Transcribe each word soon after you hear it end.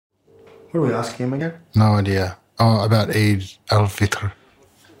What are we asking him again? No idea. Oh, about Eid al-Fitr.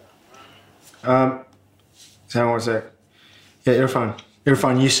 So one sec. Yeah,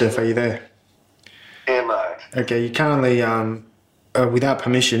 Irfan Yusuf, are you there? Yeah, mate. Okay, you're currently, without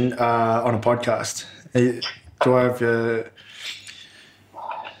permission, on a podcast. Do I have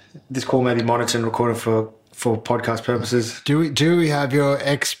this call may be monitored and recorded for podcast purposes? Do we have your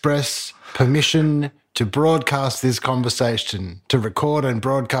express permission to broadcast this conversation, to record and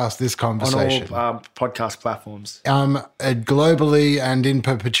broadcast this conversation? On all podcast platforms. Globally and in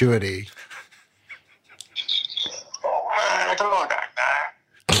perpetuity. I don't know.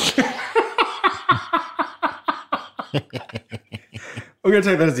 We're going to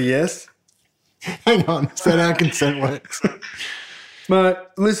take that as a yes. Hang on, is that how consent works? Mate,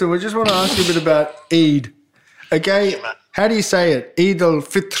 listen, we just want to ask you a bit about Eid. Okay, how do you say it? Eid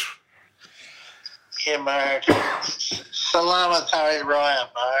al-Fitr. Yeah, mate. Salamat Hari Raya,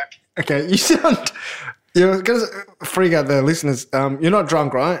 mate. Okay, you're going to freak out the listeners. You're not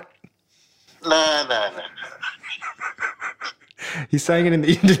drunk, right? No. He's saying it in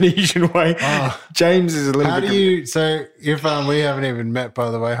the Indonesian way. Oh. James is a little bit... So Irfan, we haven't even met, by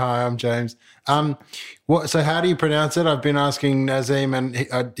the way. Hi, I'm James. So how do you pronounce it? I've been asking Nazim, and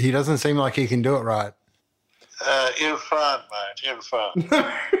he doesn't seem like he can do it right. Irfan, mate. Irfan.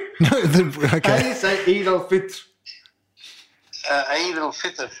 How Okay. do you say Eid al-Fitr? Eid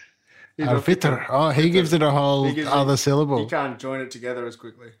al-Fitr. Al-Fitr. Oh, he gives it a whole other syllable. You can't join it together as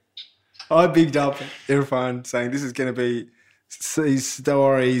quickly. I bigged up Irfan saying this is going to be... Don't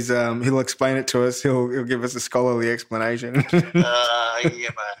worry, he'll explain it to us. He'll give us a scholarly explanation. Yeah,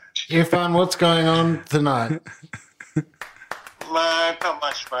 mate. Irfan, what's going on tonight? Mate, not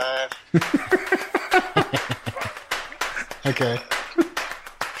much, mate. Okay.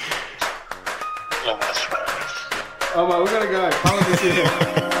 Not much, mate. Oh, mate, we're going to go. Pallavi's here.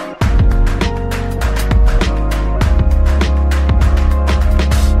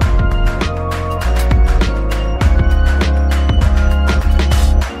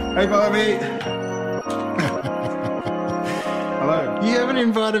 Hey, Pallavi. Hello. You haven't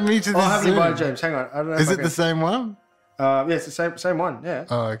invited me to this. I haven't Zoom. invited James. Hang on. I don't know Is if it the same one? Yeah, it's the same one. Yeah.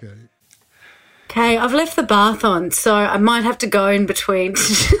 Oh, okay. Okay, I've left the bath on, so I might have to go in between.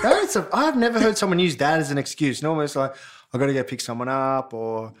 I've never heard someone use that as an excuse. Normally it's like, I've got to go pick someone up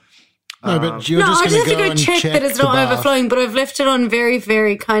or... No, but you're No, just I going just have to go and check that it's the not bath. overflowing, but I've left it on very,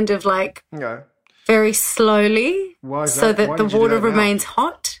 very kind of like Okay. very slowly Why is so that? that Why the did you do water that now? remains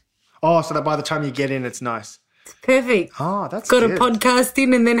hot. Oh, so that by the time you get in, it's nice. It's perfect. Oh, that's Got good. a podcast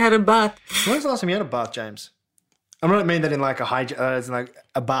in and then had a bath. When was the last time you had a bath, James? I don't mean that in like as in like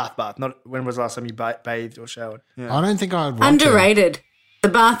a bath. Not when was the last time you bathed or showered? Yeah. I don't think I'd want to. Underrated. The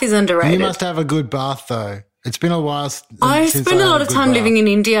bath is underrated. You must have a good bath, though. It's been a while I since spent a had lot of good time bath. living in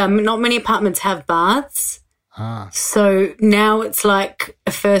India. Not many apartments have baths. Ah. So now it's like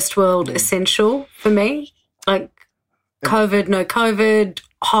a first world essential for me. Like COVID, no COVID,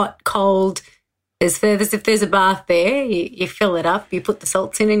 hot, cold. If there's a bath there, you fill it up, you put the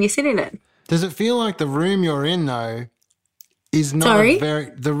salts in and you sit in it. Does it feel like the room you're in, though, is not Sorry?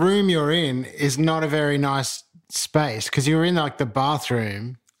 the room you're in is not a very nice space because you're in like the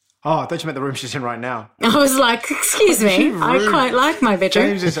bathroom. Oh, I thought you meant the room she's in right now. I was like, excuse me, I rude. quite like my bedroom.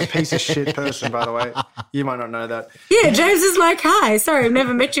 James is a piece of shit person, by the way. You might not know that. Yeah, James is like, hi, sorry, I've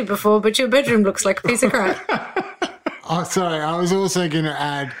never met you before, but your bedroom looks like a piece of crap. Oh, sorry. I was also going to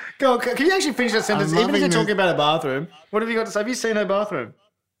add. Go, can you actually finish that sentence? I'm Even if you're loving talking about a bathroom, what have you got to say? Have you seen her bathroom?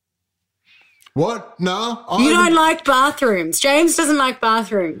 What? No. You don't like bathrooms. James doesn't like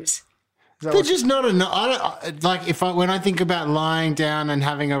bathrooms. They're just not enough. When I think about lying down and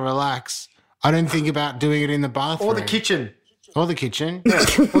having a relax, I don't think about doing it in the bathroom. Or the kitchen. Or the kitchen. Yeah.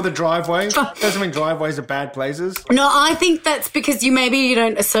 Or the driveway. Doesn't mean driveways are bad places. No, I think that's because you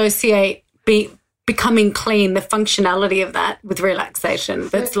don't associate becoming clean, the functionality of that with relaxation.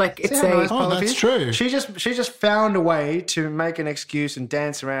 That's like See it's how a nice Oh, Pallavi that's is? true. She just found a way to make an excuse and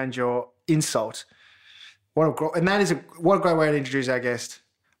dance around your insult. What a great way to introduce our guest,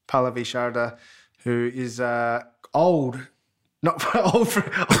 Pallavi Sharda, who is old. Not old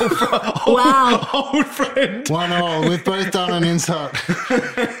friend. Wow. Old friend. 1-0. We've both done an insult.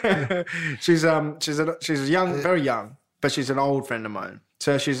 She's young, very young, but she's an old friend of mine.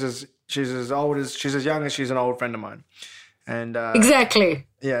 So she's as young as she's an old friend of mine. And exactly.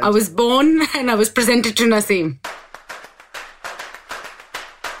 Yeah. I was born and I was presented to Nasim.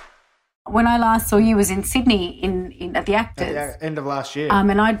 When I last saw you was in Sydney at the Actors. at the end of last year.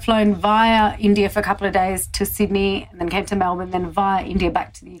 And I'd flown via India for a couple of days to Sydney and then came to Melbourne, then via India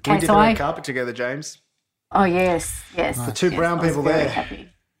back to the UK. we did the red carpet together, James. Oh, yes. The two Yes, brown I was people very there. happy.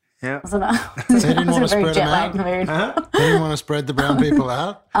 Yeah. Wasn't I? They didn't want to very spread them jet-lagged out. mood. They didn't want to spread the brown people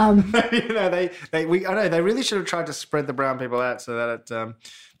out. I know they really should have tried to spread the brown people out so that it.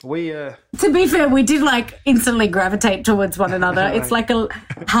 To be fair, we did like instantly gravitate towards one another. It's like a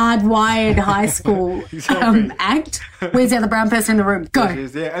hardwired high school act. Where's the other brown person in the room? Go.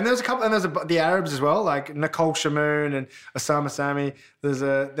 Yeah, and there was a couple, and the Arabs as well, like Nicole Shamoon and Osama Sami. There was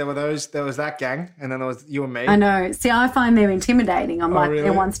that gang, and then there was you and me. I know. See, I find them intimidating. I'm like, really?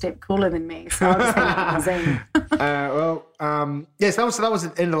 they're one step cooler than me. So I just think magazine. Yes, that was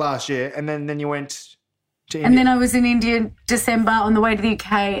the end of last year, and then you went. And then I was in India in December on the way to the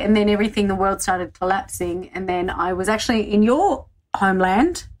UK, and then the world started collapsing. And then I was actually in your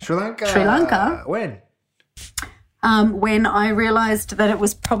homeland, Sri Lanka. When I realised that it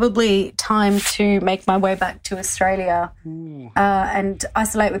was probably time to make my way back to Australia and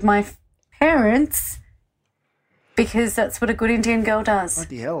isolate with my parents, because that's what a good Indian girl does. What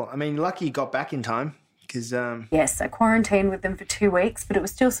the hell? I mean, lucky you got back in time. Yes, I quarantined with them for 2 weeks, but it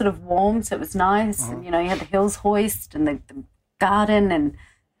was still sort of warm, so it was nice. And, you had the hills hoist and the garden, and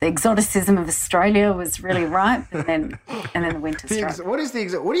the exoticism of Australia was really ripe. And then the winter struck. What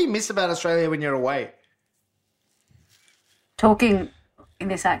do you miss about Australia when you're away? Talking in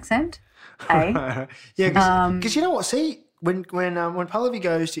this accent, eh? Yeah, because you know what? See, when Pallavi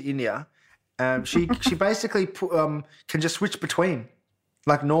goes to India, she basically can just switch between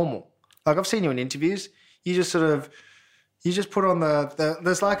like normal. Like I've seen you in interviews. You just put on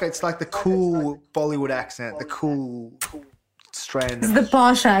it's like the cool Bollywood accent, the cool strand. It's the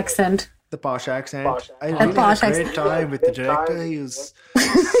posh accent. The posh accent. I really had a great time with the director. He was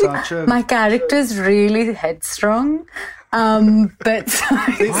such a... My character's really headstrong, but...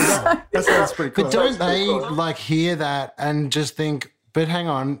 That's pretty cool. But don't they like hear that and just think, but hang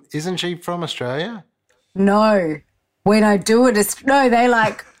on, isn't she from Australia? No. When I do it, they're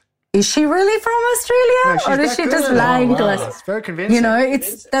like... Is she really from Australia, or is she just lying to us? It's very convincing.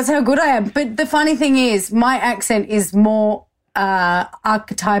 That's how good I am. But the funny thing is, my accent is more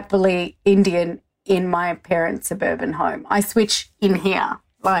archetypally Indian in my parents' suburban home. I switch in here,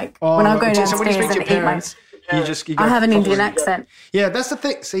 like when I go downstairs so when you speak to and your parents, you go I have an Indian accent. Yeah, that's the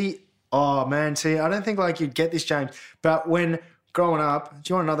thing. See, I don't think like you'd get this, James. But when growing up,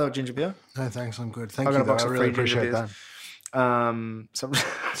 do you want another ginger beer? No, thanks. I'm good. Thank I got you. a box I of really free ginger appreciate beers. that.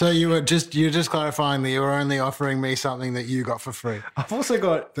 So you're just clarifying that you were only offering me something that you got for free. I've also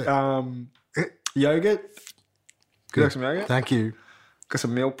got yogurt. Could you like some yogurt? Thank you. Got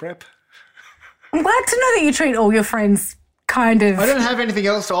some meal prep. I'm glad to know that you treat all your friends kind of... I don't have anything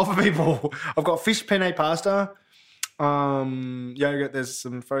else to offer people. I've got fish penne pasta, yogurt, there's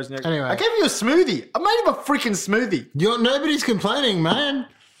some frozen yogurt. Anyway. I gave you a smoothie. I made him a freaking smoothie. Nobody's complaining, man.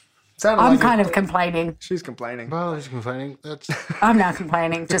 I'm kind of complaining. She's complaining. Well, she's complaining. I'm now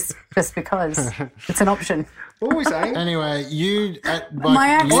complaining just because it's an option. What were we saying? Anyway, My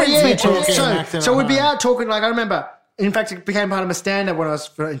accent's So we'd be out talking, like I remember, in fact, it became part of my stand-up when I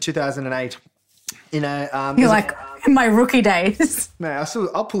was in 2008. You're like, in my rookie days. Man,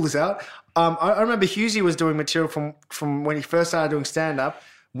 I'll pull this out. I remember Husey was doing material from when he first started doing stand-up,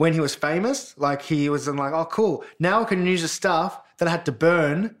 when he was famous. Like he was like, oh, cool. Now I can use the stuff that I had to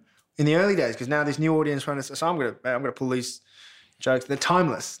burn in the early days, because now this new audience trying to. So I'm gonna pull these jokes. They're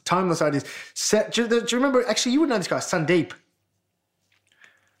timeless ideas. Do you remember? Actually, you would know this guy, Sandeep.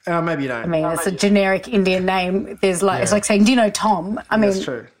 Maybe you don't. I mean, it's a generic Indian name. There's like it's like saying, do you know Tom? That's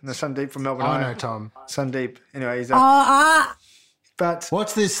true. The Sandeep from Melbourne. I know Tom. Sandeep. Anyway, he's. But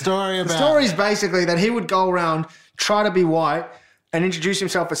what's this story about? The story is basically that he would go around, try to be white, and introduce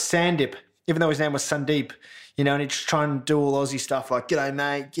himself as Sandeep, even though his name was Sandeep. And he'd just try and do all Aussie stuff like, g'day,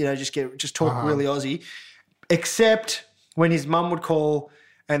 mate, just talk really Aussie. Except when his mum would call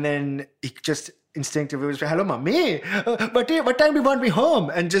and then he just instinctively would say, hello, mummy, what time do you want me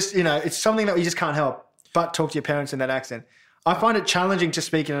home? And just, it's something that you just can't help but talk to your parents in that accent. I find it challenging to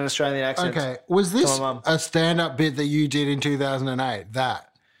speak in an Australian accent. Okay. Was this a stand-up bit that you did in 2008? That?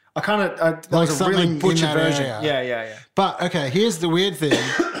 That was a really butchered version. Yeah. But, okay, here's the weird thing.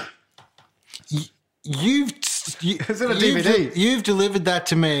 It's in a DVD. You've delivered that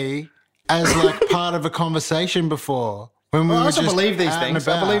to me as like part of a conversation before. When we I were also just believe these out and things.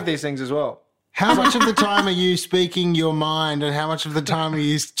 I about. believe these things as well. How much of the time are you speaking your mind, and how much of the time are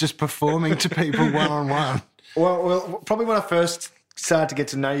you just performing to people one-on-one? Well, probably when I first started to get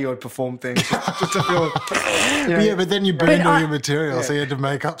to know you, I'd perform things just to feel. Yeah, but then you burned all your material, so you had to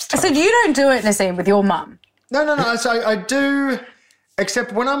make up stuff. So you don't do it, Nassim, with your mum? No. So I do.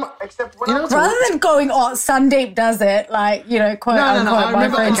 Except when I'm. Rather than going, Sandeep does it, like, quote unquote, my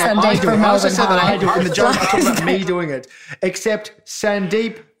friend Sandeep from I also Melbourne said that I High. do it in the joke. I talk about me doing it. Except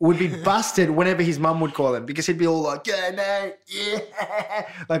Sandeep would be busted whenever his mum would call him because he'd be all like, yeah, no, yeah,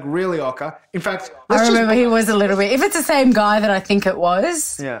 like really ochre. In fact, I remember he was a little bit. If it's the same guy that I think it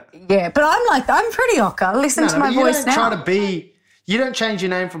was, Yeah. But I'm pretty ochre. Listen to my voice now. You don't change your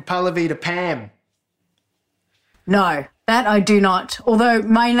name from Pallavi to Pam. No, that I do not. Although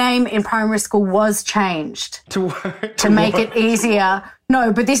my name in primary school was changed To make it easier.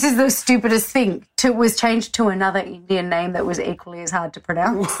 No, but this is the stupidest thing. It was changed to another Indian name that was equally as hard to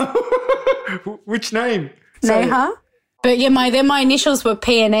pronounce. Which name? Neha. But yeah, my initials were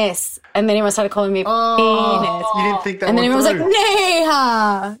PNS, and then everyone started calling me PNS. You didn't think that And then everyone was through.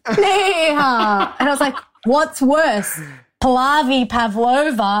 like, Neha. And I was like, what's worse? Pallavi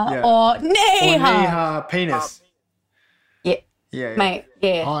Pavlova or Neha? Or Neha penis. Yeah. Mate,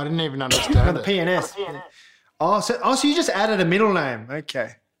 yeah. Oh, I didn't even understand The it. PNS. Oh, so you just added a middle name.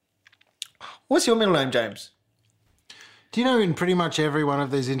 Okay. What's your middle name, James? Do you know in pretty much every one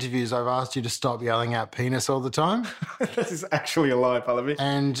of these interviews I've asked you to stop yelling out penis all the time? This is actually a lie, Pallavi.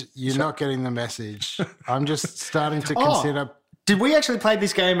 And you're not getting the message. I'm just starting to consider... Did we actually play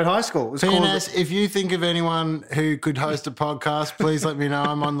this game at high school? It was called- PNS, if you think of anyone who could host a podcast, please let me know.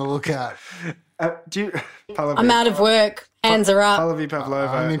 I'm on the lookout. Pallavi, I'm out of work. Hands are up. Pallavi Pavlova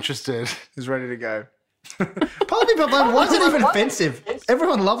I'm interested. is ready to go. Pallavi Pavlova, why is it even offensive?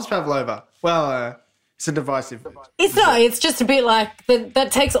 Everyone loves Pavlova. Well, it's a divisive. It's just a bit like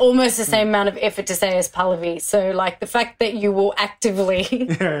that takes almost the same amount of effort to say as Pallavi. So, like, the fact that you will actively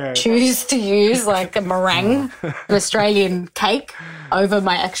choose to use, like, a meringue, an Australian cake, over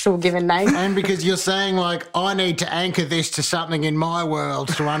my actual given name. And because you're saying, like, I need to anchor this to something in my world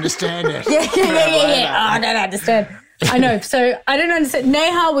to understand it. Yeah. Oh, I don't understand. I know. So, I don't understand.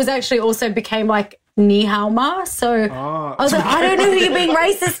 Neha was actually also became, like, Ni hao ma. So I was like, I don't know who you're being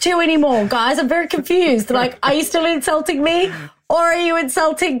racist to anymore, guys. I'm very confused. Like, are you still insulting me, or are you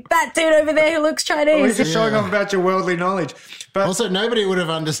insulting that dude over there who looks We're Chinese? just showing off about your worldly knowledge. But Also, nobody would have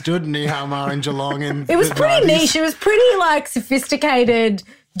understood Ni Hao Ma in Geelong in It was the pretty 90s. niche. It was pretty, like, sophisticated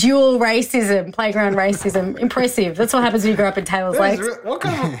dual racism, playground racism. Impressive. That's what happens when you grow up in Taylor's Lakes. what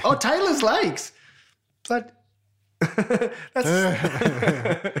kind of... Oh, Taylor's Lakes. But... That's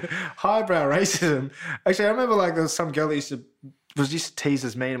highbrow racism. Actually, I remember like there was some girl that used to tease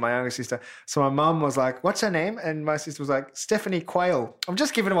as me and my younger sister. So my mum was like, "What's her name?" And my sister was like, "Stephanie Quayle." I'm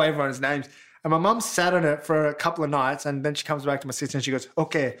just giving away everyone's names. And my mum sat on it for a couple of nights, and then she comes back to my sister and she goes,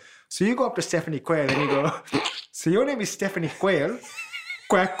 "Okay, so you go up to Stephanie Quayle and you go, so your name is Stephanie Quayle,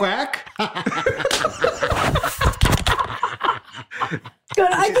 quack quack." God,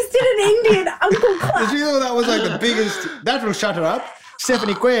 I just did an Indian Uncle Clark. Did you know that was like the biggest? That will shut her up.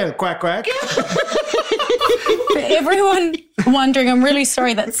 Stephanie Quayle, quack quack. For everyone wondering, I'm really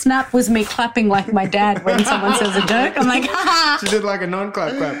sorry. That snap was me clapping like my dad when someone says a joke. I'm like, ha She did like a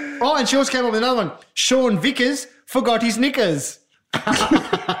non-clap clap. Oh, and she also came up with another one. Sean Vickers forgot his knickers.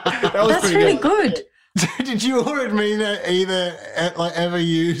 That was That's pretty really good. good. Did you or me either like ever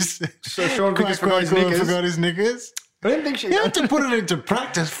use So Sean Vickers quack, forgot his quack, knickers. forgot his knickers? I didn't think she. You have to put it into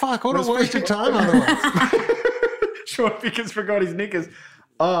practice. Fuck, what a waste of time otherwise. Sean Vickers forgot his knickers.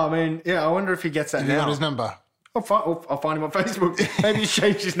 Oh, I mean, yeah. I wonder if he gets that You got now. his number. I'll find him on Facebook. Maybe he's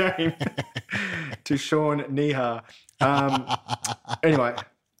changed his name to Sean Neha. Anyway,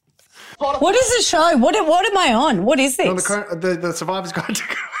 What is the show? What am I on? What is this? on the Survivor's Guide to...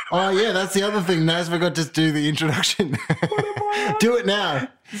 Oh, yeah, that's the other thing. Naz forgot to do the introduction. Do it now.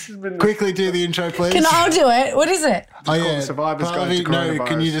 Quickly do the intro, please. Can I do it? What is it? Oh, yeah. the Survivor's Guide Pallavi, to no, Coronavirus.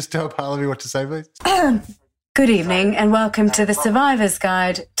 can you just tell Pallavi what to say, please? Good evening and welcome to the Survivor's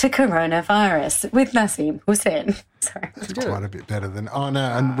Guide to Coronavirus with Naseem Hussain. Sorry. Quite a bit better than... Oh, no,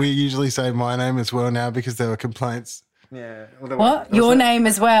 and we usually say my name as well now because there were complaints. Yeah. Well, What? Your name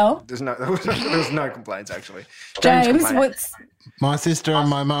as well? There was no complaints, actually. James, complained. what's... My sister and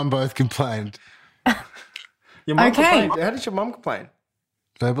my mum both complained. Your mum Okay. complained. How did your mum complain?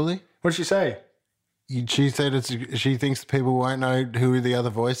 Verbally? What did she say? She said she thinks people won't know who the other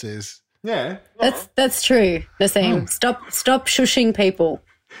voice is. Yeah. That's true, Naseem. Stop shushing people.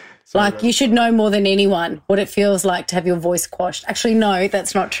 Like, you should know more than anyone what it feels like to have your voice quashed. Actually, no,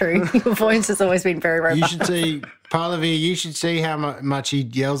 that's not true. Your voice has always been very You robust. should see, Pallavi, you should see how much he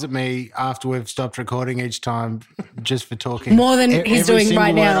yells at me after we've stopped recording each time just for talking. More than he's Every doing right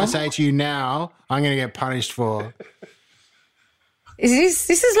single word now. I say to you now, I'm going to get punished for. This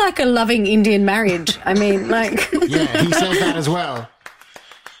is like a loving Indian marriage. I mean, like... Yeah, he says that as well.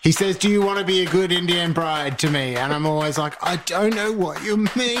 He says, "Do you want to be a good Indian bride to me?" And I'm always like, "I don't know what you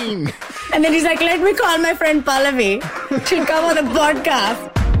mean." And then he's like, let me call my friend Pallavi. She'll come on the podcast.